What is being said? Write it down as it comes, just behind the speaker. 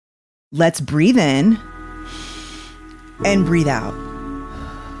Let's breathe in and breathe out.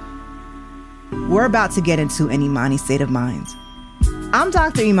 We're about to get into an Imani state of mind. I'm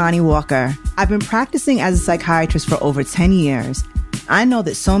Dr. Imani Walker. I've been practicing as a psychiatrist for over 10 years. I know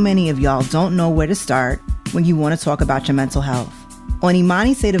that so many of y'all don't know where to start when you want to talk about your mental health. On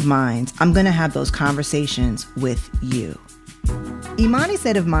Imani State of Mind, I'm going to have those conversations with you. Imani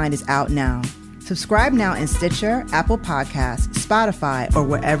State of Mind is out now. Subscribe now in Stitcher, Apple Podcasts, Spotify, or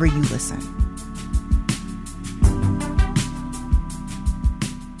wherever you listen.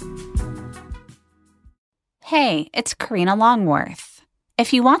 Hey, it's Karina Longworth.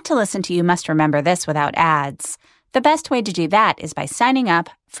 If you want to listen to You Must Remember This without ads, the best way to do that is by signing up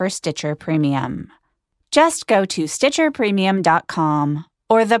for Stitcher Premium. Just go to StitcherPremium.com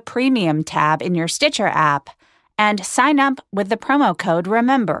or the Premium tab in your Stitcher app and sign up with the promo code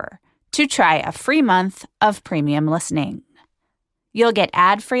REMEMBER to try a free month of premium listening. You'll get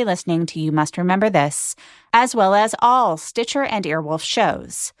ad-free listening to You Must Remember This, as well as all Stitcher and Earwolf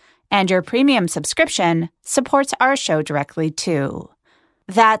shows. And your premium subscription supports our show directly, too.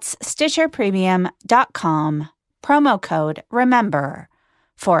 That's StitcherPremium.com, promo code REMEMBER,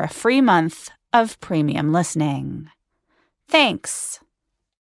 for a free month of premium listening. Thanks.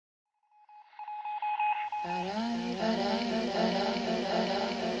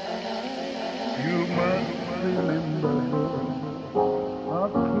 You must remember, a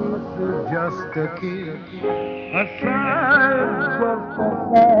kiss is just a kiss, a sigh is just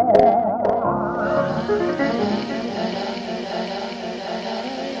a sigh.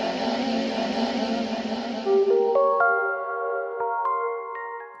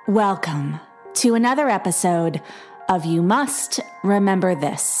 Welcome to another episode of You Must Remember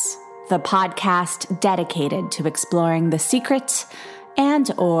This, the podcast dedicated to exploring the secret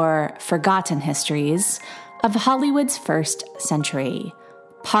and or forgotten histories of Hollywood's first century,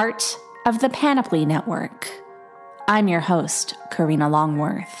 part of the Panoply Network. I'm your host, Karina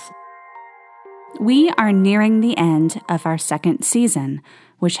Longworth. We are nearing the end of our second season,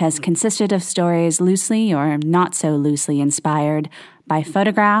 which has consisted of stories loosely or not so loosely inspired by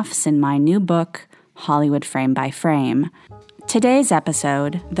photographs in my new book, Hollywood Frame by Frame. Today's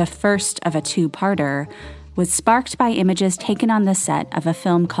episode, the first of a two-parter, was sparked by images taken on the set of a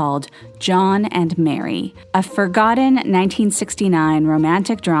film called John and Mary, a forgotten 1969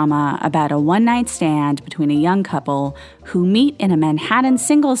 romantic drama about a one-night stand between a young couple who meet in a Manhattan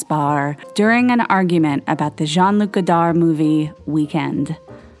singles bar during an argument about the Jean-Luc Godard movie Weekend.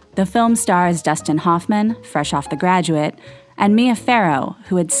 The film stars Dustin Hoffman, fresh off The Graduate, and Mia Farrow,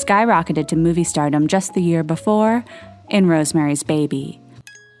 who had skyrocketed to movie stardom just the year before in Rosemary's Baby.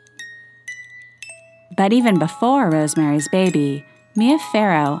 But even before Rosemary's Baby, Mia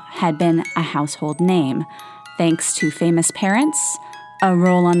Farrow had been a household name, thanks to Famous Parents, a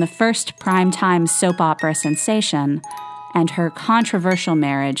role on the first primetime soap opera sensation, and her controversial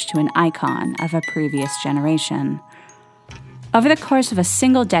marriage to an icon of a previous generation. Over the course of a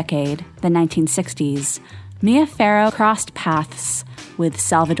single decade, the 1960s, Mia Farrow crossed paths with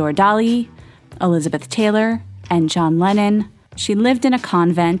Salvador Dali, Elizabeth Taylor, and John Lennon. She lived in a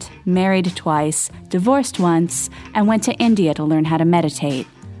convent, married twice, divorced once, and went to India to learn how to meditate.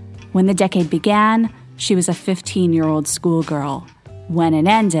 When the decade began, she was a 15-year-old schoolgirl. When it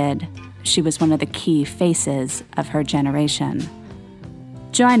ended, she was one of the key faces of her generation.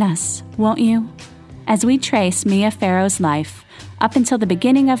 Join us, won't you, as we trace Mia Farrow's life up until the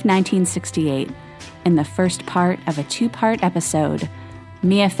beginning of 1968 in the first part of a two-part episode,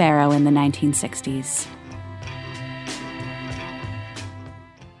 Mia Farrow in the 1960s.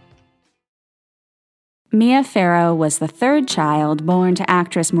 Mia Farrow was the third child born to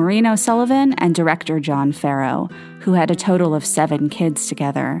actress Maureen O'Sullivan and director John Farrow, who had a total of 7 kids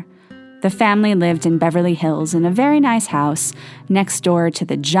together. The family lived in Beverly Hills in a very nice house next door to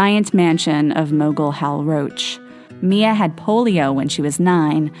the giant mansion of mogul Hal Roach. Mia had polio when she was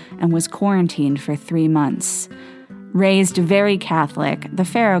 9 and was quarantined for 3 months. Raised very Catholic, the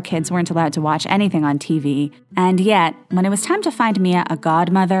Farrow kids weren't allowed to watch anything on TV, and yet, when it was time to find Mia a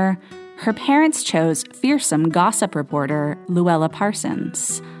godmother, her parents chose fearsome gossip reporter Luella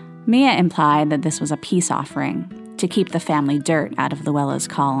Parsons. Mia implied that this was a peace offering, to keep the family dirt out of Luella's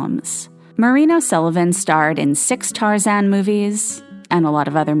columns. Maureen O'Sullivan starred in 6 Tarzan movies and a lot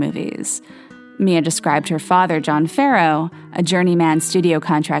of other movies. Mia described her father, John Farrow, a journeyman studio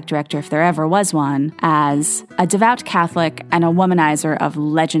contract director if there ever was one, as a devout Catholic and a womanizer of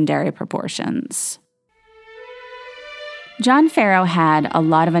legendary proportions. John Farrow had a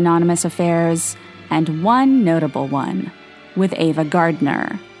lot of anonymous affairs, and one notable one with Ava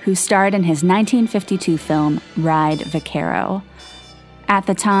Gardner, who starred in his 1952 film Ride Vaquero. At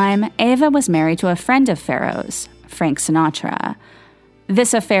the time, Ava was married to a friend of Farrow's, Frank Sinatra.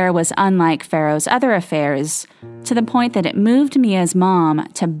 This affair was unlike Farrow's other affairs, to the point that it moved Mia's mom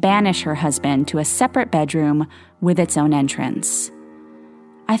to banish her husband to a separate bedroom with its own entrance.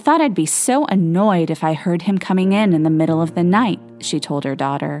 "I thought I'd be so annoyed if I heard him coming in the middle of the night," she told her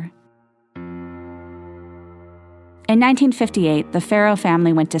daughter. In 1958, the Farrow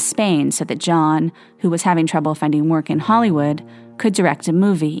family went to Spain so that John, who was having trouble finding work in Hollywood, could direct a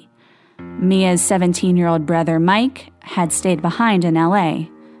movie. Mia's 17-year-old brother Mike had stayed behind in LA.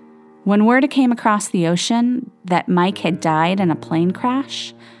 When word came across the ocean that Mike had died in a plane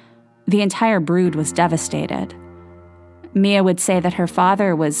crash, the entire brood was devastated. Mia would say that her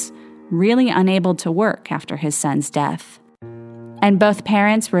father was really unable to work after his son's death. And both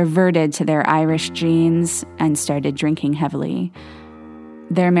parents reverted to their Irish genes and started drinking heavily.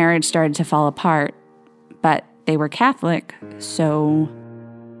 Their marriage started to fall apart, but they were Catholic, so...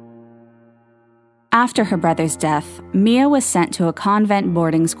 After her brother's death, Mia was sent to a convent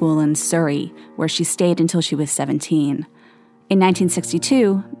boarding school in Surrey, where she stayed until she was 17. In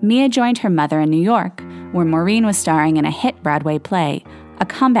 1962, Mia joined her mother in New York, where Maureen was starring in a hit Broadway play, a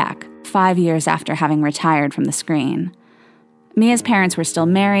comeback 5 years after having retired from the screen. Mia's parents were still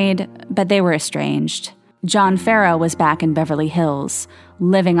married, but they were estranged. John Farrow was back in Beverly Hills,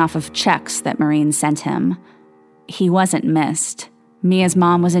 living off of checks that Maureen sent him. He wasn't missed. Mia's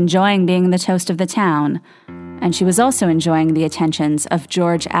mom was enjoying being the toast of the town, and she was also enjoying the attentions of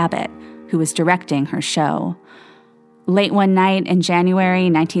George Abbott, who was directing her show. Late one night in January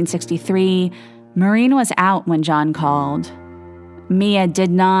 1963, Maureen was out when John called. Mia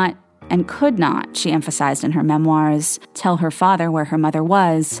did not and could not, she emphasized in her memoirs, tell her father where her mother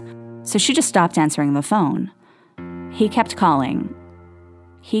was, so she just stopped answering the phone. He kept calling.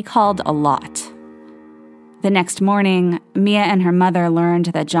 He called a lot. The next morning, Mia and her mother learned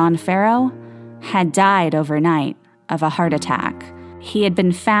that John Farrow had died overnight of a heart attack. He had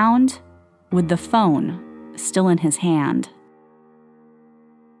been found with the phone still in his hand.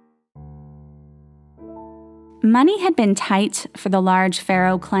 Money had been tight for the large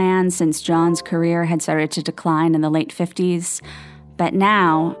Farrow clan since John's career had started to decline in the late 50s, but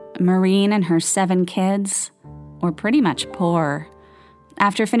now Maureen and her 7 kids were pretty much poor.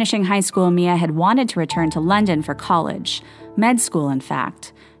 After finishing high school, Mia had wanted to return to London for college, med school in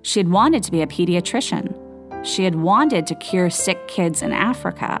fact. She had wanted to be a pediatrician. She had wanted to cure sick kids in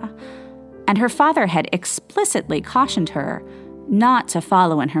Africa. And her father had explicitly cautioned her not to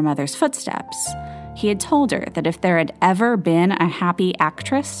follow in her mother's footsteps. He had told her that if there had ever been a happy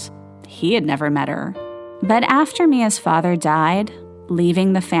actress, he had never met her. But after Mia's father died,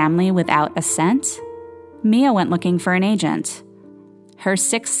 leaving the family without a cent, Mia went looking for an agent. Her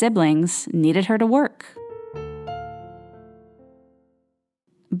 6 siblings needed her to work.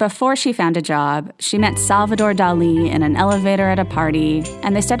 Before she found a job, she met Salvador Dali in an elevator at a party,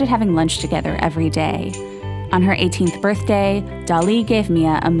 and they started having lunch together every day. On her 18th birthday, Dali gave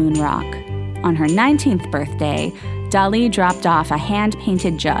Mia a moon rock. On her 19th birthday, Dali dropped off a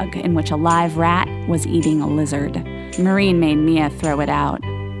hand-painted jug in which a live rat was eating a lizard. Maureen made Mia throw it out.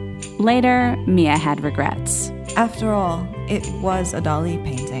 Later, Mia had regrets. After all, it was a Dali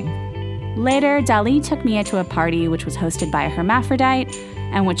painting. Later, Dali took Mia to a party which was hosted by a hermaphrodite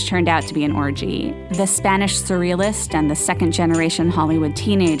and which turned out to be an orgy. The Spanish surrealist and the second-generation Hollywood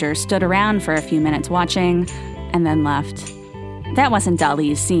teenager stood around for a few minutes watching and then left. That wasn't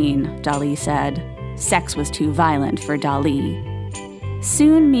Dali's scene, Dali said. Sex was too violent for Dali.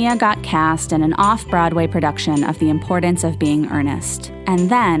 Soon, Mia got cast in an off-Broadway production of The Importance of Being Earnest. And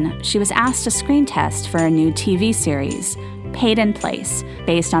then she was asked to screen test for a new TV series, Paid in Place,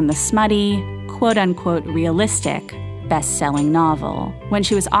 based on the smutty, quote-unquote realistic, best-selling novel. When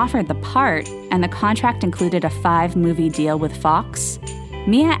she was offered the part, and the contract included a 5-movie deal with Fox,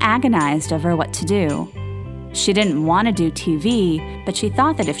 Mia agonized over what to do. She didn't want to do TV, but she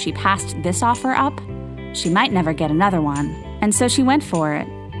thought that if she passed this offer up, she might never get another one. And so she went for it.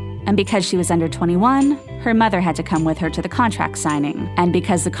 And because she was under 21, her mother had to come with her to the contract signing. And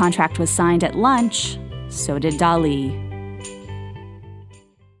because the contract was signed at lunch, so did Dali.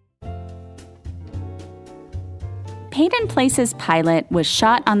 Paid in Place's pilot was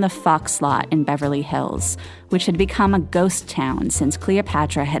shot on the Fox lot in Beverly Hills, which had become a ghost town since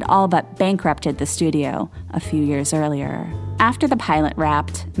Cleopatra had all but bankrupted the studio a few years earlier. After the pilot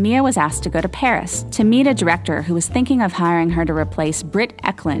wrapped, Mia was asked to go to Paris to meet a director who was thinking of hiring her to replace Britt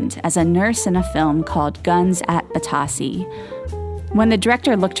Eklund as a nurse in a film called Guns at Batasi. When the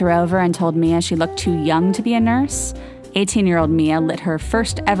director looked her over and told Mia she looked too young to be a nurse, 18-year-old Mia lit her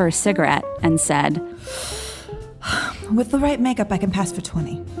first ever cigarette and said, With the right makeup, I can pass for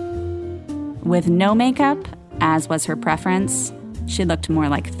 20. With no makeup, as was her preference, she looked more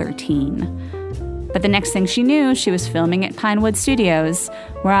like 13. But the next thing she knew, she was filming at Pinewood Studios,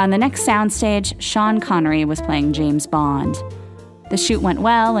 where on the next soundstage, Sean Connery was playing James Bond. The shoot went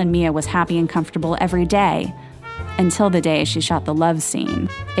well, and Mia was happy and comfortable every day, until the day she shot the love scene.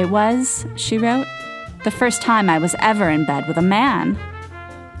 It was, she wrote, the first time I was ever in bed with a man.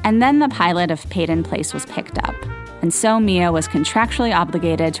 And then the pilot of Peyton Place was picked up, and so Mia was contractually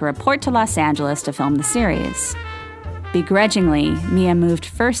obligated to report to Los Angeles to film the series. Begrudgingly, Mia moved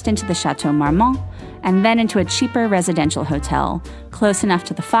first into the Chateau Marmont, and then into a cheaper residential hotel, close enough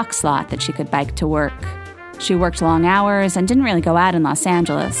to the Fox lot that she could bike to work. She worked long hours and didn't really go out in Los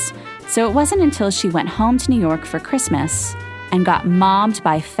Angeles, so it wasn't until she went home to New York for Christmas and got mobbed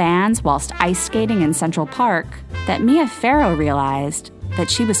by fans whilst ice skating in Central Park that Mia Farrow realized that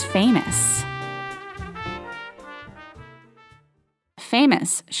she was famous.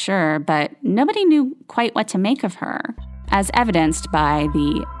 Famous, sure, but nobody knew quite what to make of her, as evidenced by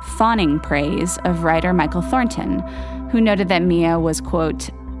the fawning praise of writer Michael Thornton, who noted that Mia was, quote,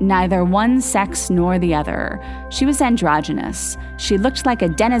 neither one sex nor the other. She was androgynous. She looked like a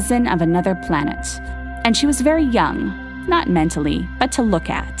denizen of another planet. And she was very young, not mentally, but to look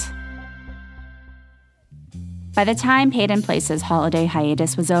at. By the time Peyton Place's holiday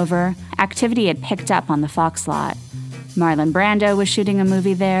hiatus was over, activity had picked up on the Fox lot. Marlon Brando was shooting a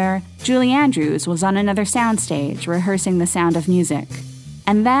movie there. Julie Andrews was on another soundstage, rehearsing The Sound of Music.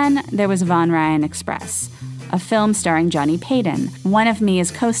 And then there was Von Ryan Express, a film starring Johnny Payton, one of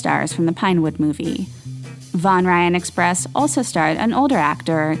Mia's co-stars from the Pinewood movie. Von Ryan Express also starred an older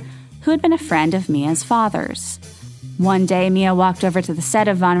actor who had been a friend of Mia's father's. One day, Mia walked over to the set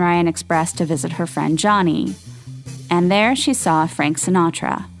of Von Ryan Express to visit her friend Johnny. And there she saw Frank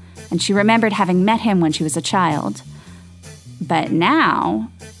Sinatra, and she remembered having met him when she was a child. But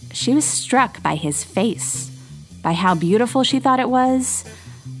now, she was struck by his face, by how beautiful she thought it was,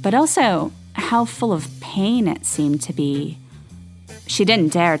 but also how full of pain it seemed to be. She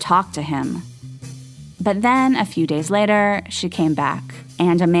didn't dare talk to him. But then, a few days later, she came back,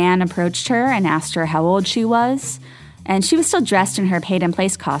 and a man approached her and asked her how old she was, and she was still dressed in her Peyton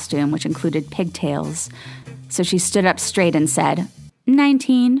Place costume, which included pigtails. So she stood up straight and said,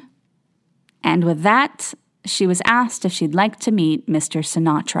 19. And with that, she was asked if she'd like to meet Mr.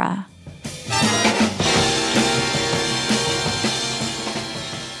 Sinatra.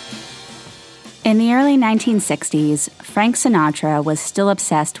 In the early 1960s, Frank Sinatra was still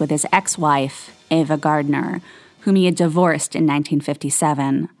obsessed with his ex-wife, Ava Gardner, whom he had divorced in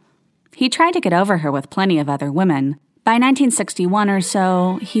 1957. He tried to get over her with plenty of other women. By 1961 or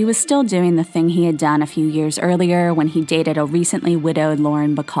so, he was still doing the thing he had done a few years earlier when he dated a recently widowed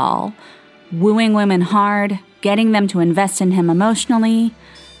Lauren Bacall, wooing women hard, getting them to invest in him emotionally,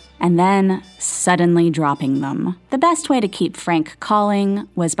 and then suddenly dropping them. The best way to keep Frank calling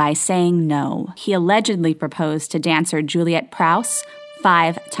was by saying no. He allegedly proposed to dancer Juliette Prowse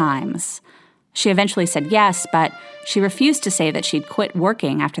 5 times. She eventually said yes, but she refused to say that she'd quit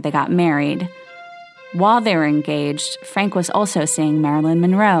working after they got married. While they were engaged, Frank was also seeing Marilyn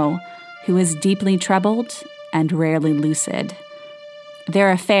Monroe, who was deeply troubled and rarely lucid.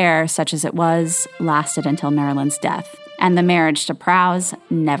 Their affair, such as it was, lasted until Marilyn's death, and the marriage to Prowse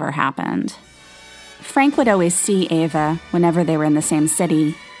never happened. Frank would always see Ava whenever they were in the same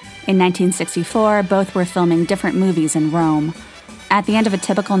city. In 1964, both were filming different movies in Rome. At the end of a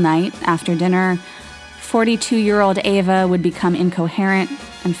typical night, after dinner, 42-year-old Ava would become incoherent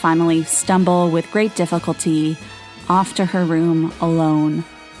and finally stumble with great difficulty off to her room alone.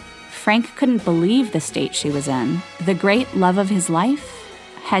 Frank couldn't believe the state she was in. The great love of his life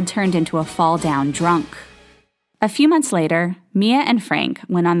had turned into a fall-down drunk. A few months later, Mia and Frank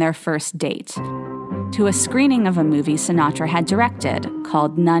went on their first date to a screening of a movie Sinatra had directed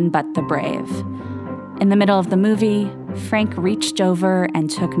called None But the Brave. In the middle of the movie, Frank reached over and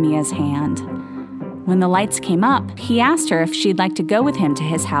took Mia's hand. When the lights came up, he asked her if she'd like to go with him to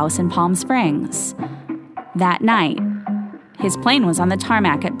his house in Palm Springs. That night, his plane was on the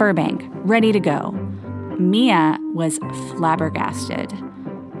tarmac at Burbank, ready to go. Mia was flabbergasted.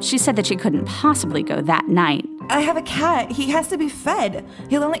 She said that she couldn't possibly go that night. I have a cat. He has to be fed.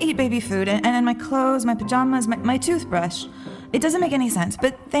 He'll only eat baby food and my clothes, my pajamas, my toothbrush. It doesn't make any sense,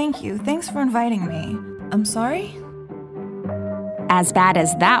 but thank you. Thanks for inviting me. I'm sorry? As bad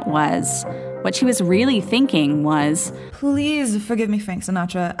as that was, What she was really thinking was, please forgive me, Frank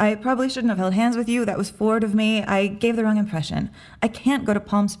Sinatra. I probably shouldn't have held hands with you. That was forward of me. I gave the wrong impression. I can't go to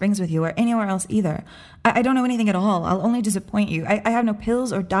Palm Springs with you or anywhere else either. I don't know anything at all. I'll only disappoint you. I have no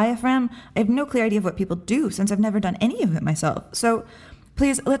pills or diaphragm. I have no clear idea of what people do since I've never done any of it myself. So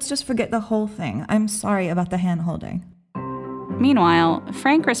please, let's just forget the whole thing. I'm sorry about the hand-holding. Meanwhile,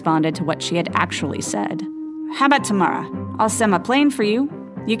 Frank responded to what she had actually said. How about tomorrow? I'll send a plane for you.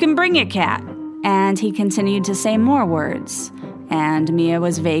 You can bring your cat. And he continued to say more words. And Mia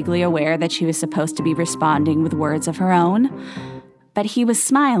was vaguely aware that she was supposed to be responding with words of her own. But he was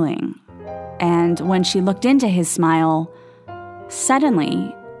smiling. And when she looked into his smile,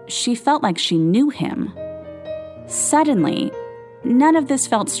 suddenly, she felt like she knew him. Suddenly, none of this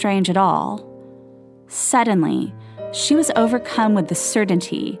felt strange at all. Suddenly, she was overcome with the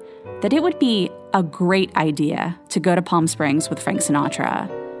certainty that it would be a great idea to go to Palm Springs with Frank Sinatra.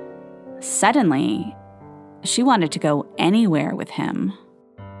 Suddenly, she wanted to go anywhere with him.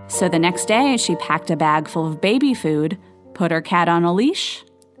 So the next day, she packed a bag full of baby food, put her cat on a leash,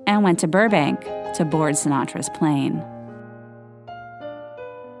 and went to Burbank to board Sinatra's plane.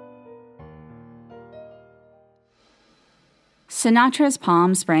 Sinatra's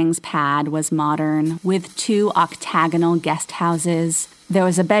Palm Springs pad was modern, with 2 octagonal guest houses. There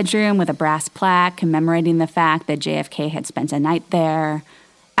was a bedroom with a brass plaque commemorating the fact that JFK had spent a night there.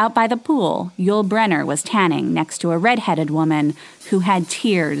 Out by the pool, Yul Brynner was tanning next to a red-headed woman who had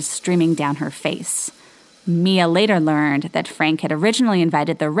tears streaming down her face. Mia later learned that Frank had originally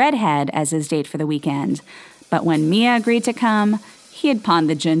invited the redhead as his date for the weekend, but when Mia agreed to come, he had pawned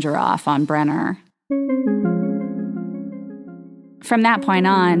the ginger off on Brynner. From that point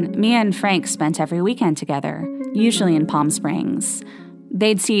on, Mia and Frank spent every weekend together, usually in Palm Springs.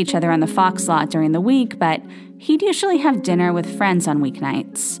 They'd see each other on the Fox lot during the week, but he'd usually have dinner with friends on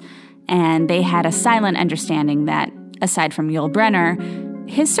weeknights. And they had a silent understanding that, aside from Yul Brynner,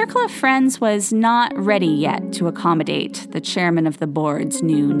 his circle of friends was not ready yet to accommodate the chairman of the board's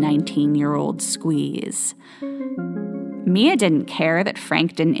new 19-year-old squeeze. Mia didn't care that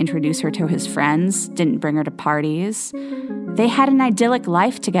Frank didn't introduce her to his friends, didn't bring her to parties. They had an idyllic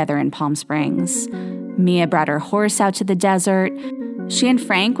life together in Palm Springs. Mia brought her horse out to the desert. She and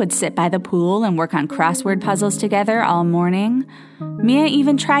Frank would sit by the pool and work on crossword puzzles together all morning. Mia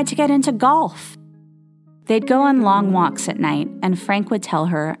even tried to get into golf. They'd go on long walks at night, and Frank would tell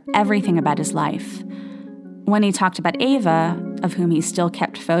her everything about his life. When he talked about Ava, of whom he still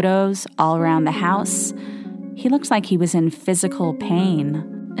kept photos all around the house, he looked like he was in physical pain.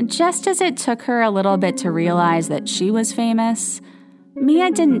 Just as it took her a little bit to realize that she was famous,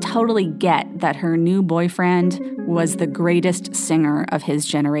 Mia didn't totally get that her new boyfriend was the greatest singer of his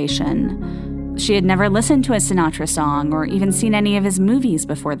generation. She had never listened to a Sinatra song or even seen any of his movies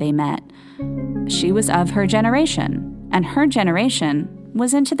before they met. She was of her generation, and her generation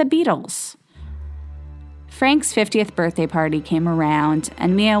was into the Beatles. Frank's 50th birthday party came around,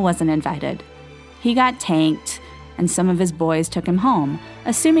 and Mia wasn't invited. He got tanked, and some of his boys took him home,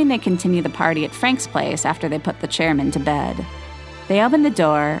 assuming they'd continue the party at Frank's place after they put the chairman to bed. They opened the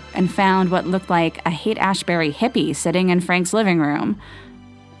door and found what looked like a Haight-Ashbury hippie sitting in Frank's living room.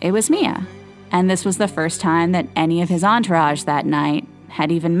 It was Mia, and this was the first time that any of his entourage that night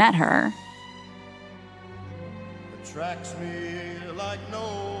had even met her. Attracts me like no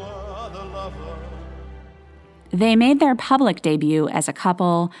other lover. They made their public debut as a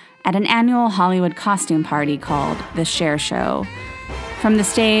couple at an annual Hollywood costume party called The Cher Show. From the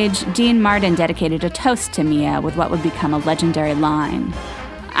stage, Dean Martin dedicated a toast to Mia with what would become a legendary line.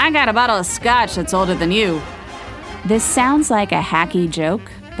 "I got a bottle of scotch that's older than you." This sounds like a hacky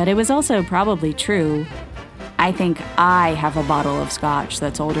joke, but it was also probably true. I think I have a bottle of scotch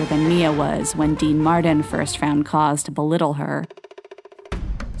that's older than Mia was when Dean Martin first found cause to belittle her.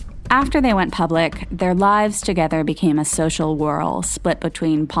 After they went public, their lives together became a social whirl split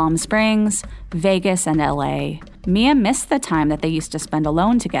between Palm Springs, Vegas, and LA. Mia missed the time that they used to spend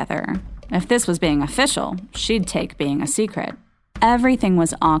alone together. If this was being official, she'd take being a secret. Everything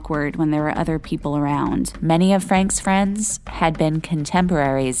was awkward when there were other people around. Many of Frank's friends had been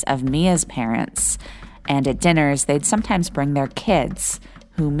contemporaries of Mia's parents, and at dinners they'd sometimes bring their kids,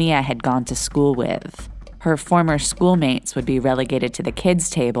 who Mia had gone to school with. Her former schoolmates would be relegated to the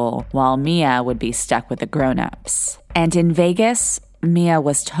kids' table, while Mia would be stuck with the grown-ups. And in Vegas, Mia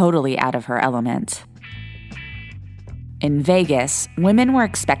was totally out of her element. In Vegas, women were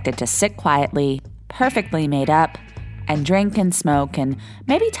expected to sit quietly, perfectly made up, and drink and smoke and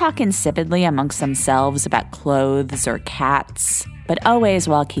maybe talk insipidly amongst themselves about clothes or cats. but always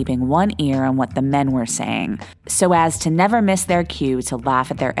while keeping one ear on what the men were saying, so as to never miss their cue to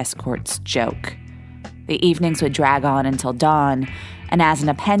laugh at their escort's joke. The evenings would drag on until dawn, and as an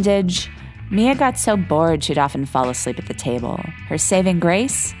appendage, Mia got so bored she'd often fall asleep at the table. Her saving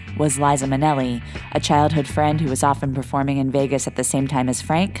grace was Liza Minnelli, a childhood friend who was often performing in Vegas at the same time as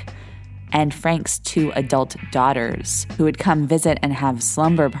Frank, and Frank's 2 adult daughters, who would come visit and have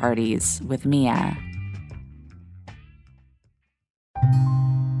slumber parties with Mia.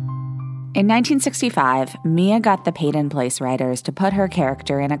 In 1965, Mia got the Paid in Place writers to put her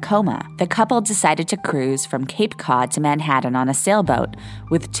character in a coma. The couple decided to cruise from Cape Cod to Manhattan on a sailboat,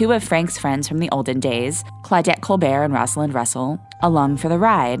 with 2 of Frank's friends from the olden days, Claudette Colbert and Rosalind Russell, along for the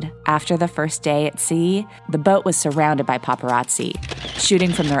ride. After the first day at sea, the boat was surrounded by paparazzi,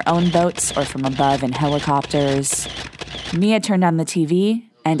 shooting from their own boats or from above in helicopters. Mia turned on the TV,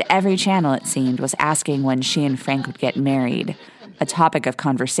 and every channel, it seemed, was asking when she and Frank would get married, a topic of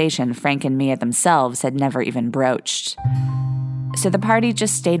conversation Frank and Mia themselves had never even broached. So the party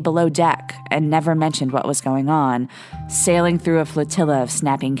just stayed below deck and never mentioned what was going on, sailing through a flotilla of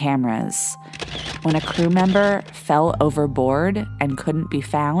snapping cameras. When a crew member fell overboard and couldn't be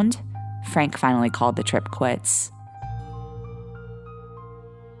found, Frank finally called the trip quits.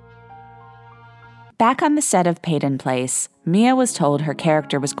 Back on the set of Paid in Place, Mia was told her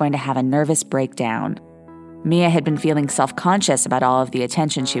character was going to have a nervous breakdown. Mia had been feeling self-conscious about all of the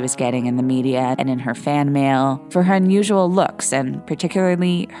attention she was getting in the media and in her fan mail for her unusual looks and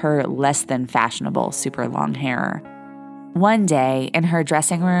particularly her less-than-fashionable super long hair. One day, in her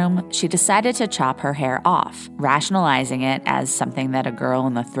dressing room, she decided to chop her hair off, rationalizing it as something that a girl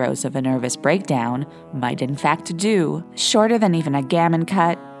in the throes of a nervous breakdown might in fact do. Shorter than even a gammon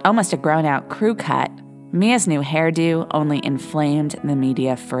cut, almost a grown-out crew cut, Mia's new hairdo only inflamed the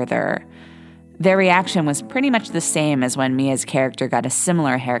media further. Their reaction was pretty much the same as when Mia's character got a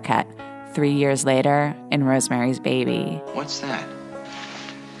similar haircut 3 years later in Rosemary's Baby. What's that?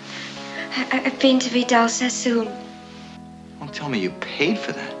 I've been to Vidal Sassoon. Don't tell me you paid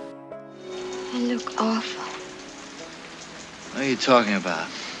for that. I look awful. What are you talking about?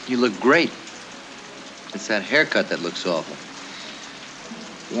 You look great. It's that haircut that looks awful.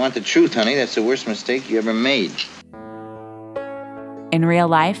 If you want the truth, honey, that's the worst mistake you ever made. In real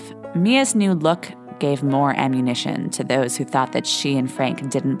life, Mia's new look gave more ammunition to those who thought that she and Frank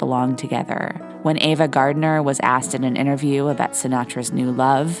didn't belong together. When Ava Gardner was asked in an interview about Sinatra's new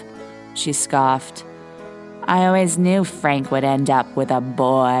love, she scoffed, "I always knew Frank would end up with a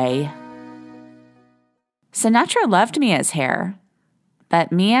boy." Sinatra loved Mia's hair,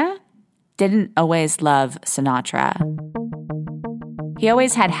 but Mia didn't always love Sinatra. He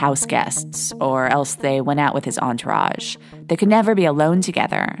always had house guests, or else they went out with his entourage. They could never be alone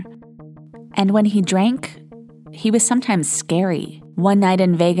together. And when he drank, he was sometimes scary. One night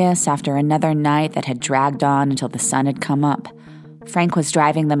in Vegas, after another night that had dragged on until the sun had come up, Frank was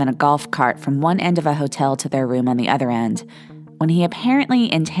driving them in a golf cart from one end of a hotel to their room on the other end, when he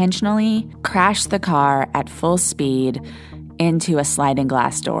apparently intentionally crashed the car at full speed into a sliding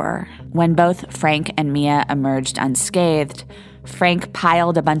glass door. When both Frank and Mia emerged unscathed, Frank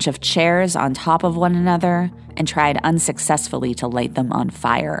piled a bunch of chairs on top of one another and tried unsuccessfully to light them on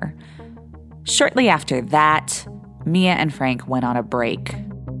fire. Shortly after that, Mia and Frank went on a break.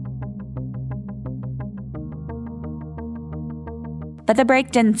 But the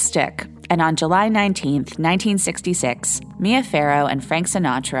break didn't stick, and on July 19th, 1966, Mia Farrow and Frank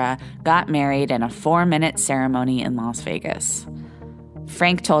Sinatra got married in a 4-minute ceremony in Las Vegas.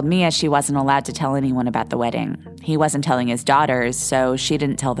 Frank told Mia she wasn't allowed to tell anyone about the wedding. He wasn't telling his daughters, so she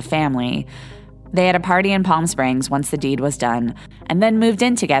didn't tell the family. They had a party in Palm Springs once the deed was done, and then moved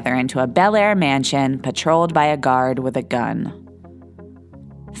in together into a Bel Air mansion patrolled by a guard with a gun.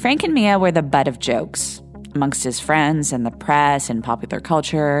 Frank and Mia were the butt of jokes amongst his friends and the press and popular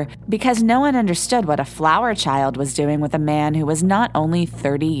culture because no one understood what a flower child was doing with a man who was not only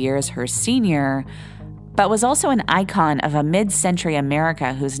 30 years her senior, but was also an icon of a mid-century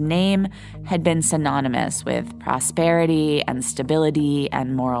America whose name had been synonymous with prosperity and stability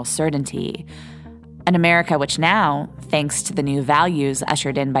and moral certainty. An America which now, thanks to the new values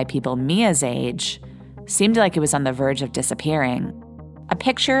ushered in by people Mia's age, seemed like it was on the verge of disappearing. A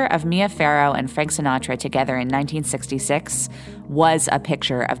picture of Mia Farrow and Frank Sinatra together in 1966 was a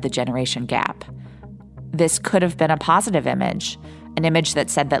picture of the generation gap. This could have been a positive image, an image that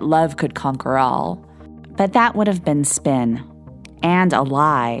said that love could conquer all. But that would have been spin, and a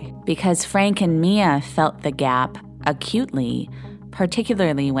lie, because Frank and Mia felt the gap acutely,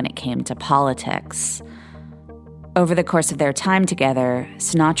 particularly when it came to politics. Over the course of their time together,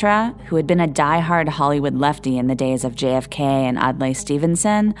 Sinatra, who had been a diehard Hollywood lefty in the days of JFK and Adlai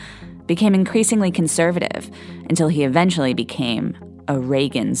Stevenson, became increasingly conservative until he eventually became a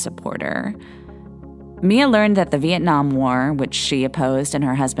Reagan supporter. Mia learned that the Vietnam War, which she opposed and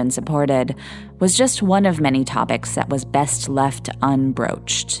her husband supported, was just one of many topics that was best left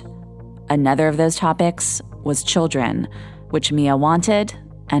unbroached. Another of those topics was children, which Mia wanted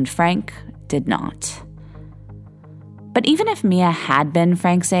and Frank did not. But even if Mia had been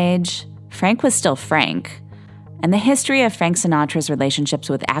Frank's age, Frank was still Frank. And the history of Frank Sinatra's relationships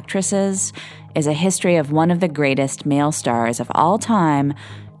with actresses is a history of one of the greatest male stars of all time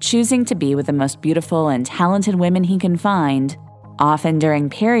choosing to be with the most beautiful and talented women he can find, often during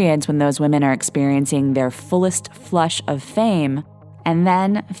periods when those women are experiencing their fullest flush of fame, and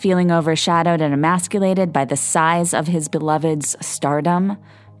then feeling overshadowed and emasculated by the size of his beloved's stardom,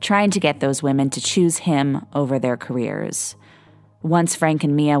 trying to get those women to choose him over their careers. Once Frank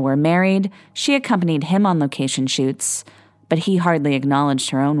and Mia were married, she accompanied him on location shoots, but he hardly acknowledged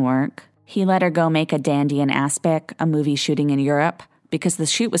her own work. He let her go make A Dandy in Aspic, a movie shooting in Europe, because the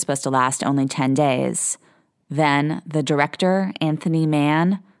shoot was supposed to last only 10 days. Then, the director, Anthony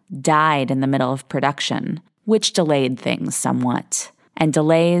Mann, died in the middle of production, which delayed things somewhat. And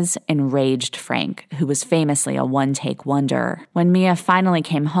delays enraged Frank, who was famously a one-take wonder. When Mia finally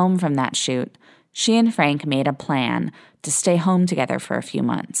came home from that shoot, she and Frank made a plan to stay home together for a few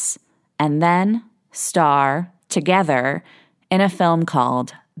months, and then star together in a film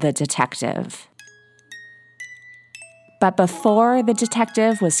called The Detective. But before The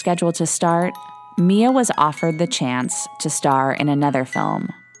Detective was scheduled to start, Mia was offered the chance to star in another film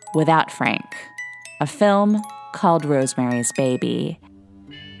without Frank, a film called Rosemary's Baby.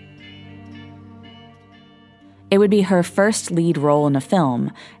 It would be her first lead role in a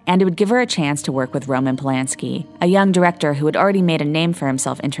film, and it would give her a chance to work with Roman Polanski, a young director who had already made a name for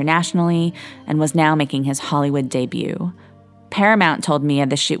himself internationally and was now making his Hollywood debut. Paramount told Mia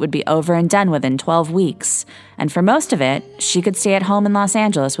the shoot would be over and done within 12 weeks, and for most of it, she could stay at home in Los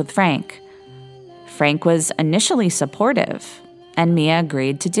Angeles with Frank. Frank was initially supportive, and Mia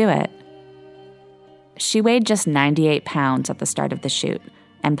agreed to do it. She weighed just 98 pounds at the start of the shoot,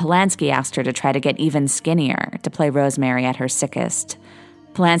 and Polanski asked her to try to get even skinnier to play Rosemary at her sickest.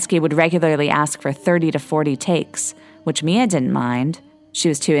 Polanski would regularly ask for 30 to 40 takes, which Mia didn't mind. She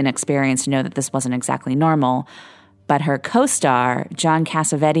was too inexperienced to know that this wasn't exactly normal. But her co-star, John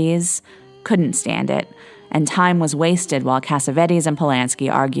Cassavetes, couldn't stand it, and time was wasted while Cassavetes and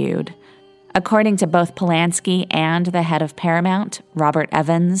Polanski argued. According to both Polanski and the head of Paramount, Robert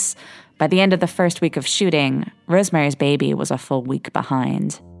Evans, by the end of the first week of shooting, Rosemary's Baby was a full week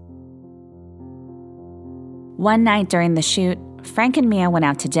behind. One night during the shoot, Frank and Mia went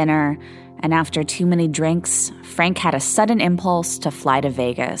out to dinner, and after too many drinks, Frank had a sudden impulse to fly to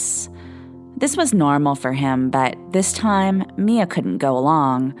Vegas. This was normal for him, but this time, Mia couldn't go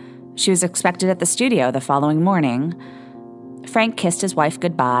along. She was expected at the studio the following morning. Frank kissed his wife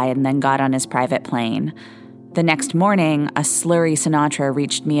goodbye and then got on his private plane. The next morning, a slurry Sinatra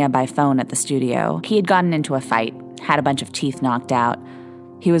reached Mia by phone at the studio. He had gotten into a fight, had a bunch of teeth knocked out.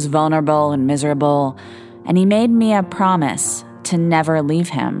 He was vulnerable and miserable, and he made Mia promise to never leave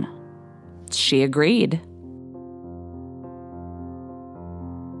him. She agreed.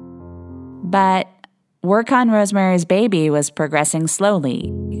 But work on Rosemary's Baby was progressing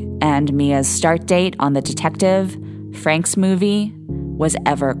slowly, and Mia's start date on The Detective, Frank's movie, was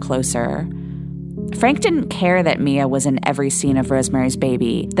ever closer. Frank didn't care that Mia was in every scene of Rosemary's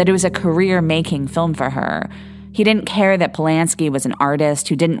Baby, that it was a career-making film for her. He didn't care that Polanski was an artist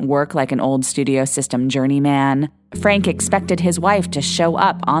who didn't work like an old studio system journeyman. Frank expected his wife to show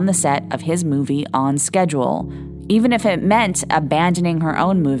up on the set of his movie on schedule, even if it meant abandoning her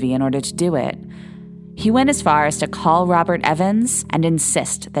own movie in order to do it. He went as far as to call Robert Evans and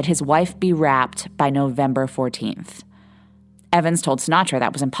insist that his wife be wrapped by November 14th. Evans told Sinatra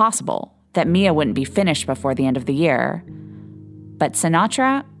that was impossible, that Mia wouldn't be finished before the end of the year. But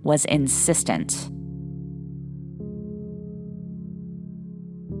Sinatra was insistent.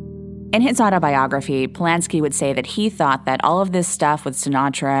 In his autobiography, Polanski would say that he thought that all of this stuff with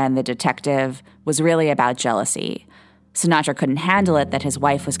Sinatra and The Detective was really about jealousy. Sinatra couldn't handle it that his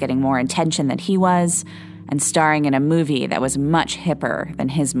wife was getting more attention than he was and starring in a movie that was much hipper than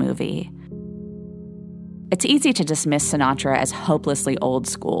his movie. It's easy to dismiss Sinatra as hopelessly old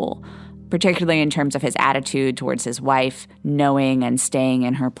school, particularly in terms of his attitude towards his wife, knowing and staying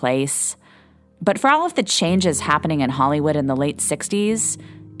in her place. But for all of the changes happening in Hollywood in the late 60s,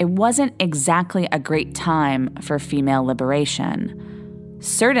 it wasn't exactly a great time for female liberation.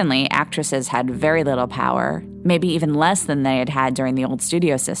 Certainly, actresses had very little power, maybe even less than they had had during the old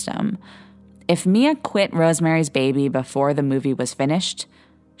studio system. If Mia quit Rosemary's Baby before the movie was finished,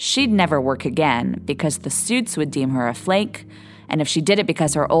 she'd never work again because the suits would deem her a flake, and if she did it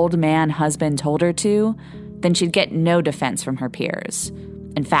because her old man husband told her to, then she'd get no defense from her peers.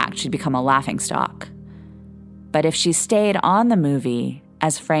 In fact, she'd become a laughingstock. But if she stayed on the movie,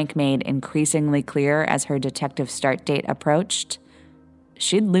 as Frank made increasingly clear as her detective start date approached,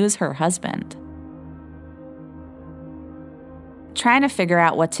 she'd lose her husband. Trying to figure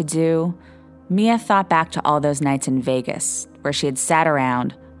out what to do, Mia thought back to all those nights in Vegas, where she had sat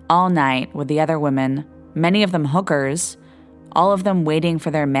around all night with the other women, many of them hookers, all of them waiting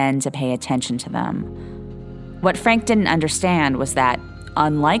for their men to pay attention to them. What Frank didn't understand was that,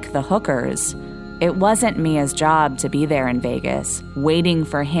 unlike the hookers, it wasn't Mia's job to be there in Vegas, waiting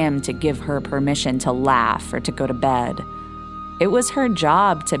for him to give her permission to laugh or to go to bed. It was her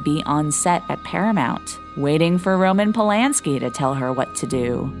job to be on set at Paramount, waiting for Roman Polanski to tell her what to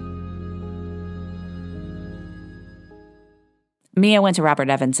do. Mia went to Robert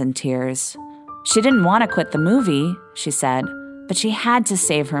Evans in tears. She didn't want to quit the movie, she said, but she had to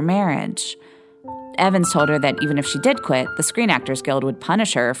save her marriage. Evans told her that even if she did quit, the Screen Actors Guild would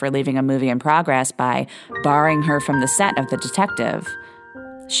punish her for leaving a movie in progress by barring her from the set of The Detective.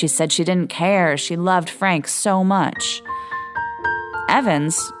 She said she didn't care. She loved Frank so much.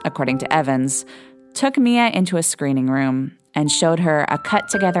 Evans, according to Evans, took Mia into a screening room and showed her a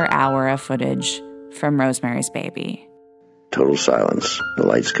cut-together hour of footage from Rosemary's Baby. Total silence. The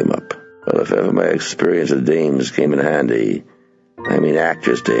lights come up. Well, if ever my experience of dames came in handy, I mean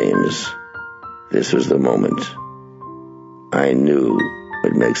actress dames, this was the moment. I knew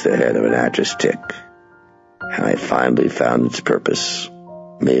what makes the head of an actress tick, and I finally found its purpose.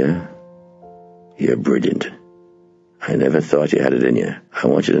 Mia, you're brilliant. I never thought you had it in you. I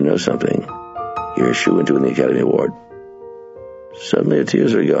want you to know something. You're a shoo-in to win the Academy Award. Suddenly her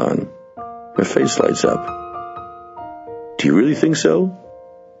tears are gone. Her face lights up. Do you really think so?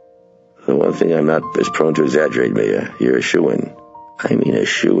 The one thing I'm not as prone to exaggerate, Mia, you're a shoo-in. I mean a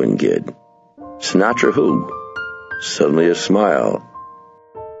shoo-in, kid. Sinatra who? Suddenly a smile.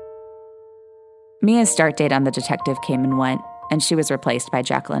 Mia's start date on The Detective came and went, and she was replaced by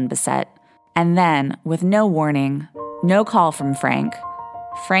Jacqueline Bisset. And then, with no warning, no call from Frank,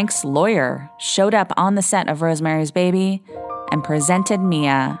 Frank's lawyer showed up on the set of Rosemary's Baby and presented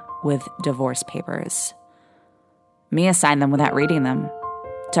Mia with divorce papers. Mia signed them without reading them.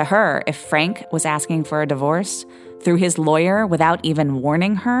 To her, if Frank was asking for a divorce through his lawyer without even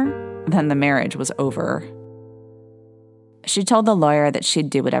warning her, then the marriage was over. She told the lawyer that she'd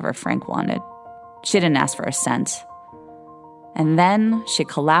do whatever Frank wanted. She didn't ask for a cent. And then she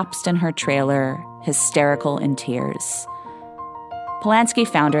collapsed in her trailer, hysterical in tears. Polanski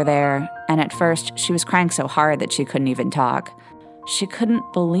found her there, and at first she was crying so hard that she couldn't even talk. She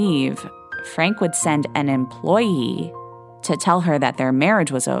couldn't believe Frank would send an employee to tell her that their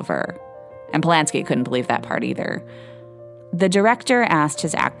marriage was over. And Polanski couldn't believe that part either. The director asked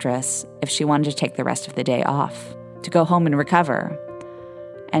his actress if she wanted to take the rest of the day off, to go home and recover.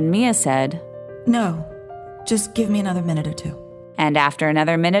 And Mia said, "No, just give me another minute or two." And after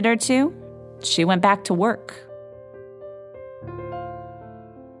another minute or two, she went back to work.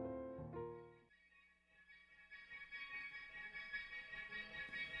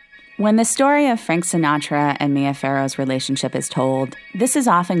 When the story of Frank Sinatra and Mia Farrow's relationship is told, this is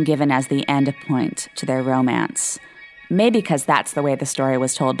often given as the end point to their romance. Maybe because that's the way the story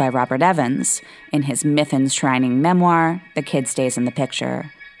was told by Robert Evans in his myth-enshrining memoir, The Kid Stays in the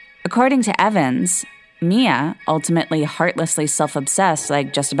Picture. According to Evans, Mia, ultimately heartlessly self-obsessed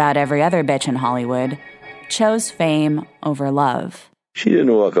like just about every other bitch in Hollywood, chose fame over love. She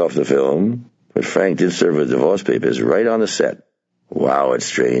didn't walk off the film, but Frank did serve her divorce papers right on the set. Wow, it's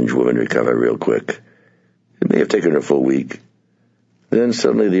strange. Women recover real quick. It may have taken her a full week. Then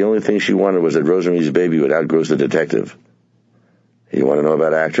suddenly the only thing she wanted was that Rosemary's Baby would outgross The Detective. You want to know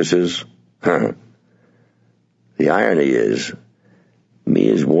about actresses? The irony is,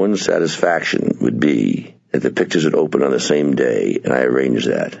 Mia's one satisfaction would be that the pictures would open on the same day, and I arranged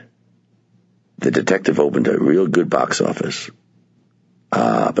that. The Detective opened a real good box office.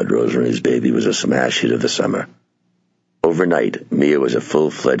 But Rosemary's Baby was a smash hit of the summer. Overnight, Mia was a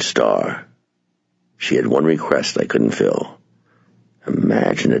full-fledged star. She had one request I couldn't fill.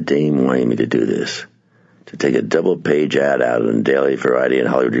 Imagine a dame wanting me to do this, to take a double-page ad out in Daily, Variety, and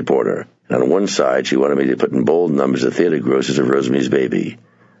Hollywood Reporter. And on one side, she wanted me to put in bold numbers the theater grosses of Rosemary's Baby.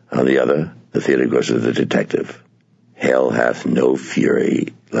 On the other, the theater grosses of The Detective. Hell hath no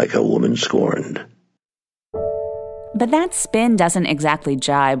fury like a woman scorned. But that spin doesn't exactly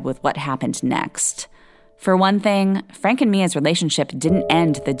jibe with what happened next. For one thing, Frank and Mia's relationship didn't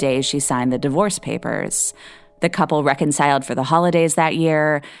end the day she signed the divorce papers. The couple reconciled for the holidays that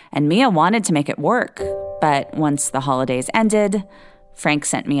year, and Mia wanted to make it work. But once the holidays ended, Frank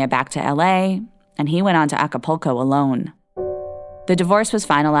sent Mia back to LA, and he went on to Acapulco alone. The divorce was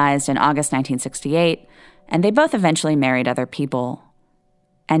finalized in August 1968, and they both eventually married other people.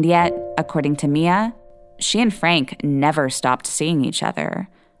 And yet, according to Mia, she and Frank never stopped seeing each other.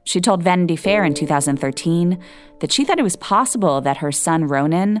 She told Vanity Fair in 2013 that she thought it was possible that her son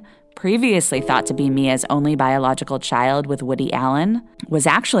Ronan, previously thought to be Mia's only biological child with Woody Allen, was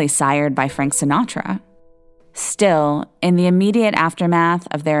actually sired by Frank Sinatra. Still, in the immediate aftermath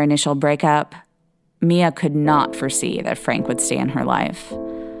of their initial breakup, Mia could not foresee that Frank would stay in her life.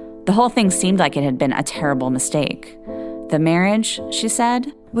 The whole thing seemed like it had been a terrible mistake. The marriage, she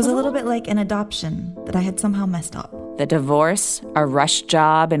said, was a little bit like an adoption that I had somehow messed up. The divorce, a rush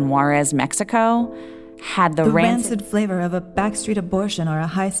job in Juarez, Mexico, had the rancid flavor of a backstreet abortion or a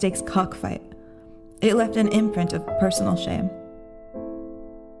high-stakes cockfight. It left an imprint of personal shame.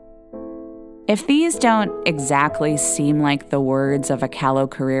 If these don't exactly seem like the words of a callow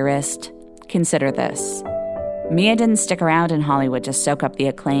careerist, consider this. Mia didn't stick around in Hollywood to soak up the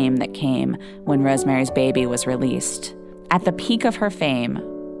acclaim that came when Rosemary's Baby was released. At the peak of her fame,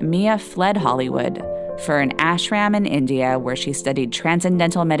 Mia fled Hollywood for an ashram in India where she studied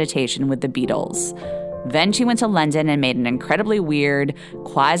transcendental meditation with the Beatles. Then she went to London and made an incredibly weird,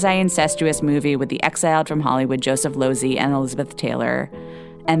 quasi-incestuous movie with the exiled from Hollywood Joseph Losey and Elizabeth Taylor.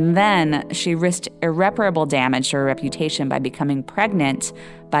 And then she risked irreparable damage to her reputation by becoming pregnant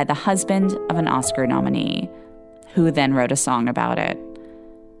by the husband of an Oscar nominee, who then wrote a song about it.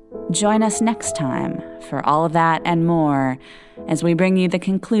 Join us next time for all of that and more as we bring you the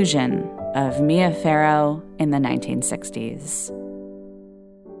conclusion of Mia Farrow in the 1960s.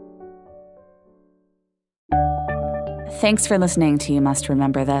 Thanks for listening to You Must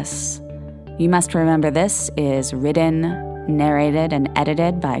Remember This. You Must Remember This is written, narrated, and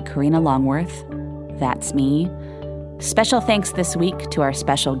edited by Karina Longworth. That's me. Special thanks this week to our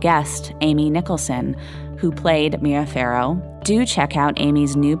special guest, Amy Nicholson, who played Mia Farrow. Do check out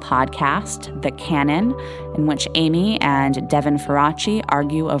Amy's new podcast, The Canon, in which Amy and Devin Faraci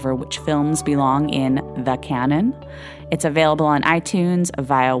argue over which films belong in The Canon. It's available on iTunes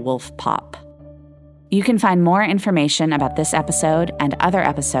via Wolf Pop. You can find more information about this episode and other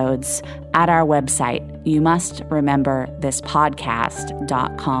episodes at our website,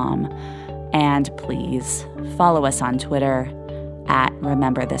 youmustrememberthispodcast.com. And please follow us on Twitter at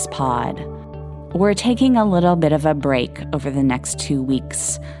RememberThisPod. We're taking a little bit of a break over the next 2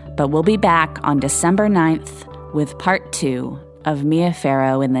 weeks, but we'll be back on December 9th with part 2 of Mia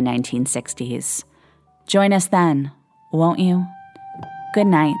Farrow in the 1960s. Join us then, won't you? Good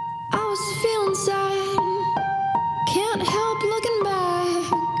night. I was feeling sad, can't help looking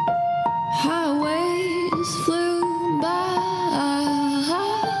back. Highways flew by.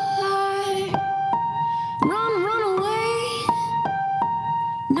 Run away,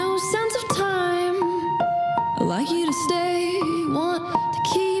 no sense of time. I'd like you to stay, want to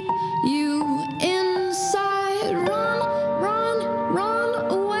keep